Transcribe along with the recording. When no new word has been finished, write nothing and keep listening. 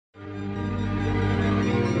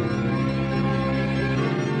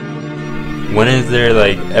when is there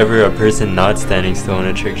like ever a person not standing still in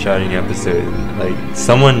a trick shotting episode? Like,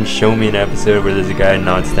 someone show me an episode where there's a guy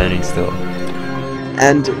not standing still.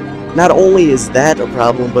 And not only is that a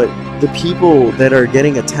problem, but the people that are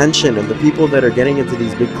getting attention and the people that are getting into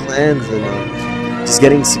these big clans and just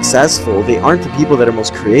getting successful, they aren't the people that are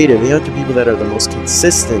most creative, they aren't the people that are the most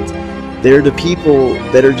consistent. They're the people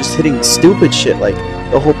that are just hitting stupid shit like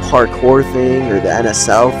the whole parkour thing or the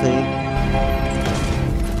NSL thing.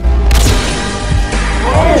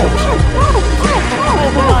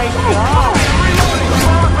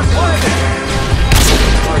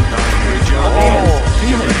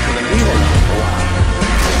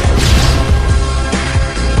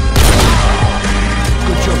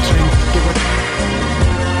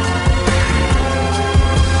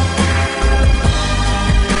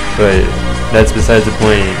 But that's besides the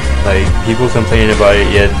point. Like, people complain about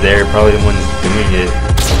it, yet they're probably the ones doing it.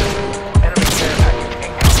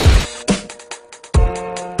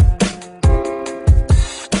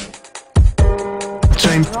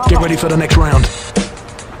 Team, get ready for the next round.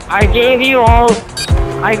 I gave you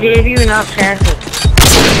enough chances.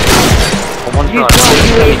 You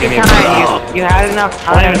wasted time. You had enough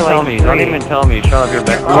time to like. Don't even tell me. Shut up your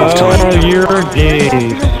back. Oh, you're gay.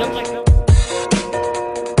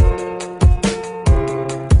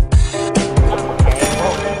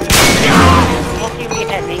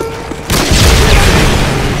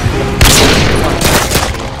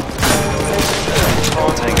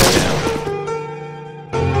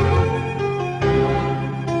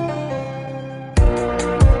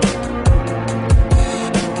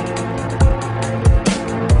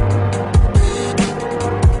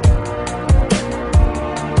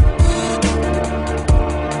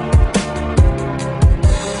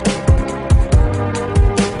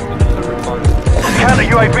 Counter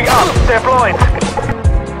UAV up, they're blind.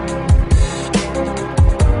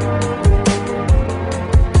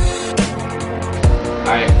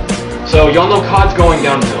 Alright, so y'all know COD's going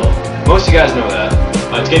downhill. Most of you guys know that.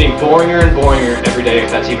 It's getting boringer and boringer every day,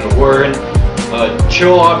 if that's even a word.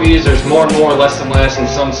 Chill lobbies, there's more and more, less and less in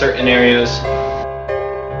some certain areas.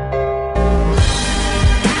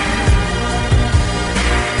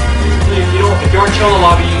 If you're in chill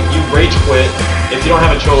lobby, you rage quit. If you don't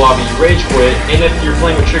have a chill lobby, you rage quit. And if you're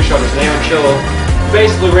playing with trick shotters and they aren't chill,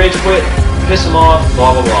 basically rage quit, piss them off,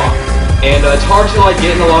 blah blah blah. And it's hard to like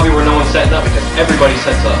get in the lobby where no one's setting up because everybody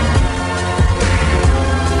sets up.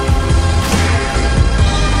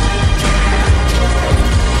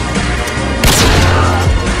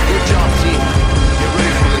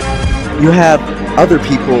 You have other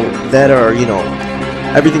people that are, you know,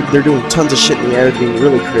 everything, they're doing tons of shit in the air, being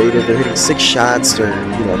really creative, they're hitting 6 shots, or,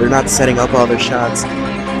 you know, they're not setting up all their shots,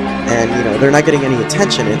 and, you know, they're not getting any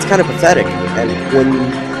attention. It's kind of pathetic. And when,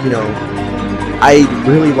 you know, I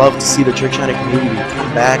really love to see the trick shotting community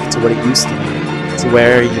come back to what it used to be, to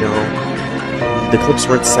where, you know, the clips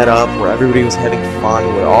weren't set up, where everybody was having fun,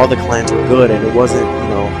 where all the clans were good, and it wasn't, you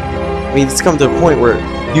know, I mean, it's come to a point where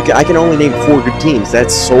I can only name 4 good teams.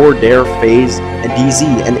 That's Sword, Dare, FaZe, and DZ,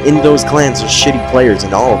 and in those clans there's shitty players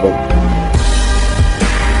in all of them.